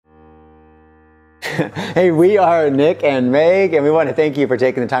Hey, we are Nick and Meg, and we want to thank you for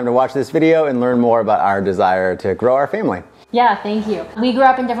taking the time to watch this video and learn more about our desire to grow our family. Yeah, thank you. We grew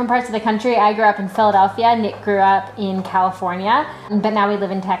up in different parts of the country. I grew up in Philadelphia. Nick grew up in California, but now we live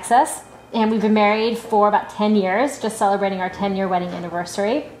in Texas. And we've been married for about 10 years, just celebrating our 10-year wedding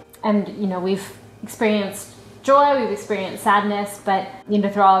anniversary. And, we've experienced joy, we've experienced sadness, but,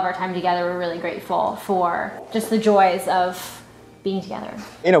 through all of our time together, we're really grateful for just the joys of being together.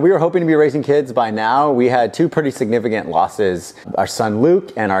 We were hoping to be raising kids by now. We had two pretty significant losses, our son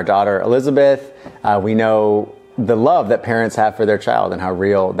Luke and our daughter Elizabeth. We know the love that parents have for their child and how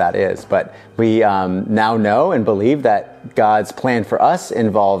real that is. But we now know and believe that God's plan for us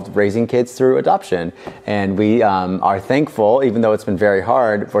involved raising kids through adoption. And we are thankful, even though it's been very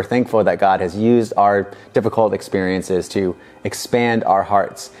hard, we're thankful that God has used our difficult experiences to expand our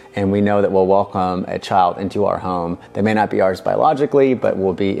hearts. And we know that we'll welcome a child into our home. They may not be ours biologically, but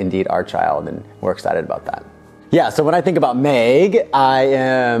will be indeed our child. And we're excited about that. Yeah, so when I think about Meg, I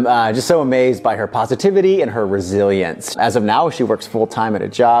am just so amazed by her positivity and her resilience. As of now, she works full-time at a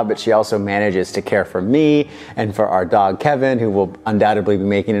job, but she also manages to care for me and for our dog, Kevin, who will undoubtedly be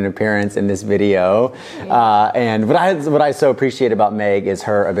making an appearance in this video. And what I so appreciate about Meg is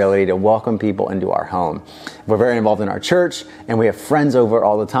her ability to welcome people into our home. We're very involved in our church, and we have friends over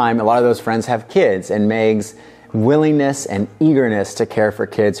all the time. A lot of those friends have kids, and Meg's willingness and eagerness to care for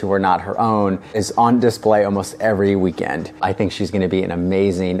kids who are not her own is on display almost every weekend. I think she's going to be an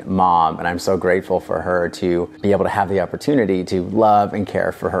amazing mom, and I'm so grateful for her to be able to have the opportunity to love and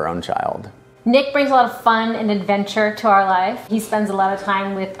care for her own child. Nick brings a lot of fun and adventure to our life. He spends a lot of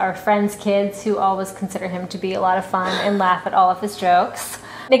time with our friends' kids, who always consider him to be a lot of fun and laugh at all of his jokes.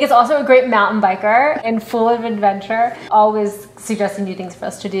 Nick is also a great mountain biker and full of adventure, always suggesting new things for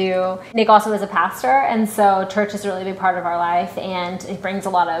us to do. Nick also is a pastor, and so church is a really big part of our life, and it brings a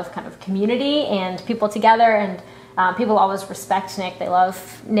lot of kind of community and people together, and people always respect Nick. They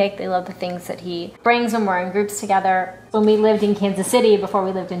love Nick. They love the things that he brings when we're in groups together. When we lived in Kansas City, before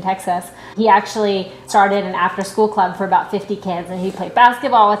we lived in Texas, he actually started an after-school club for about 50 kids, and he played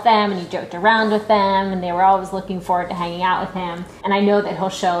basketball with them, and he joked around with them, and they were always looking forward to hanging out with him. And I know that he'll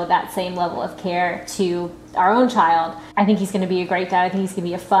show that same level of care to our own child. I think he's going to be a great dad. I think he's going to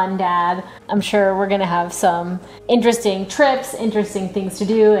be a fun dad. I'm sure we're going to have some interesting trips, interesting things to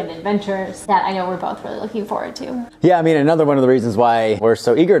do, and adventures that I know we're both really looking forward to. Yeah, another one of the reasons why we're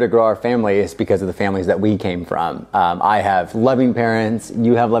so eager to grow our family is because of the families that we came from. I have loving parents,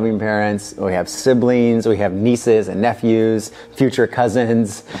 you have loving parents, we have siblings, we have nieces and nephews, future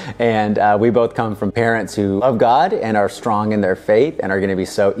cousins, and we both come from parents who love God and are strong in their faith and are going to be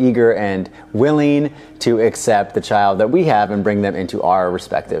so eager and willing to accept the child that we have and bring them into our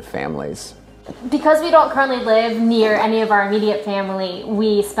respective families. Because we don't currently live near any of our immediate family,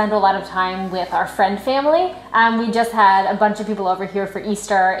 we spend a lot of time with our friend family. We just had a bunch of people over here for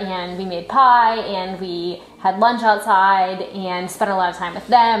Easter, and we made pie, and we had lunch outside, and spent a lot of time with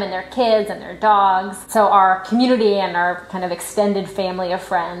them and their kids and their dogs. So our community and our kind of extended family of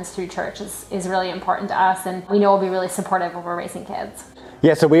friends through church is really important to us, and we know we'll be really supportive when we're raising kids.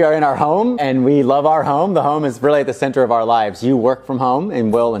 Yeah, so we are in our home, and we love our home. The home is really at the center of our lives. You work from home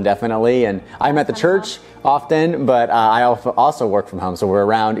and will indefinitely, and I'm at the church often, but I also work from home. So we're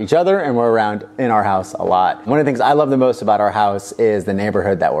around each other, and we're around in our house a lot. One of the things I love the most about our house is the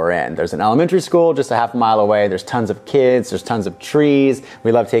neighborhood that we're in. There's an elementary school just a half a mile away. There's tons of kids. There's tons of trees.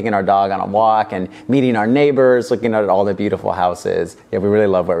 We love taking our dog on a walk and meeting our neighbors, looking at all the beautiful houses. Yeah, we really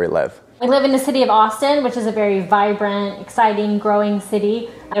love where we live. We live in the city of Austin, which is a very vibrant, exciting, growing city.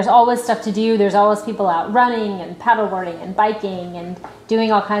 There's always stuff to do. There's always people out running and paddleboarding and biking and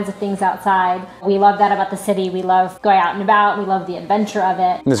doing all kinds of things outside. We love that about the city. We love going out and about. We love the adventure of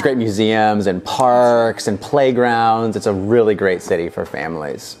it. And there's great museums and parks and playgrounds. It's a really great city for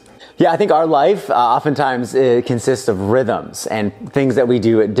families. Yeah, I think our life oftentimes consists of rhythms and things that we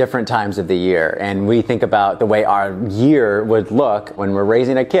do at different times of the year. And we think about the way our year would look when we're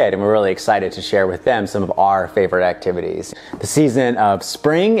raising a kid, and we're really excited to share with them some of our favorite activities. The season of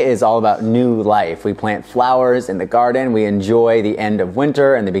spring is all about new life. We plant flowers in the garden. We enjoy the end of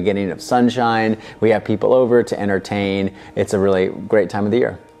winter and the beginning of sunshine. We have people over to entertain. It's a really great time of the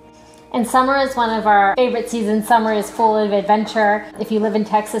year. And summer is one of our favorite seasons. Summer is full of adventure. If you live in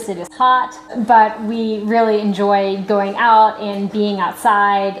Texas, it is hot, but we really enjoy going out and being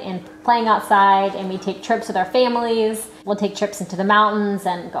outside and playing outside, and we take trips with our families. We'll take trips into the mountains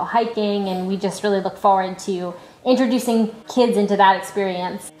and go hiking, and we just really look forward to introducing kids into that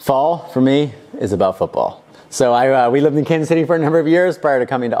experience. Fall, for me, is about football. So we lived in Kansas City for a number of years prior to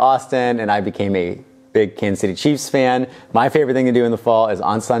coming to Austin, and I became a big Kansas City Chiefs fan. My favorite thing to do in the fall is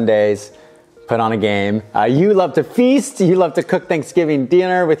on Sundays, put on a game. You love to feast. You love to cook Thanksgiving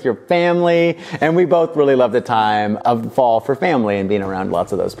dinner with your family. And we both really love the time of fall for family and being around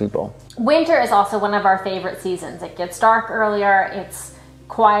lots of those people. Winter is also one of our favorite seasons. It gets dark earlier. It's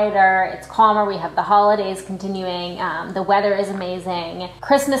quieter, it's calmer. We have the holidays continuing. The weather is amazing.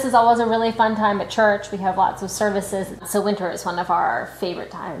 Christmas is always a really fun time at church. We have lots of services. So winter is one of our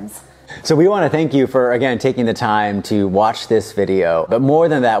favorite times. So we want to thank you for, again, taking the time to watch this video. But more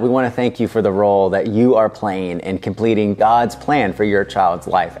than that, we want to thank you for the role that you are playing in completing God's plan for your child's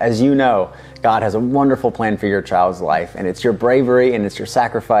life. As you know, God has a wonderful plan for your child's life, and it's your bravery and it's your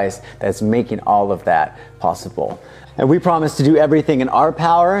sacrifice that's making all of that possible. And we promise to do everything in our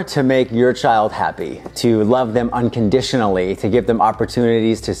power to make your child happy, to love them unconditionally, to give them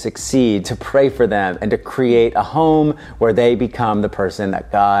opportunities to succeed, to pray for them, and to create a home where they become the person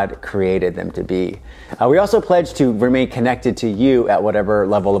that God created them to be. We also pledge to remain connected to you at whatever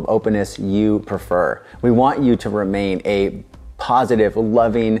level of openness you prefer. We want you to remain a positive,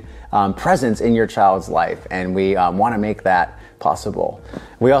 loving presence in your child's life, and we want to make that possible.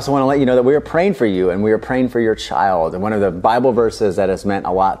 We also want to let you know that we are praying for you and we are praying for your child. And one of the Bible verses that has meant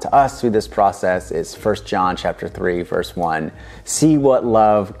a lot to us through this process is 1 John chapter 3, verse 1. See what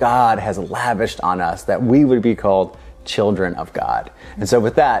love God has lavished on us, that we would be called children of God. And so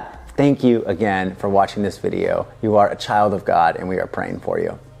with that, thank you again for watching this video. You are a child of God and we are praying for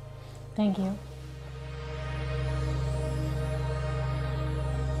you. Thank you.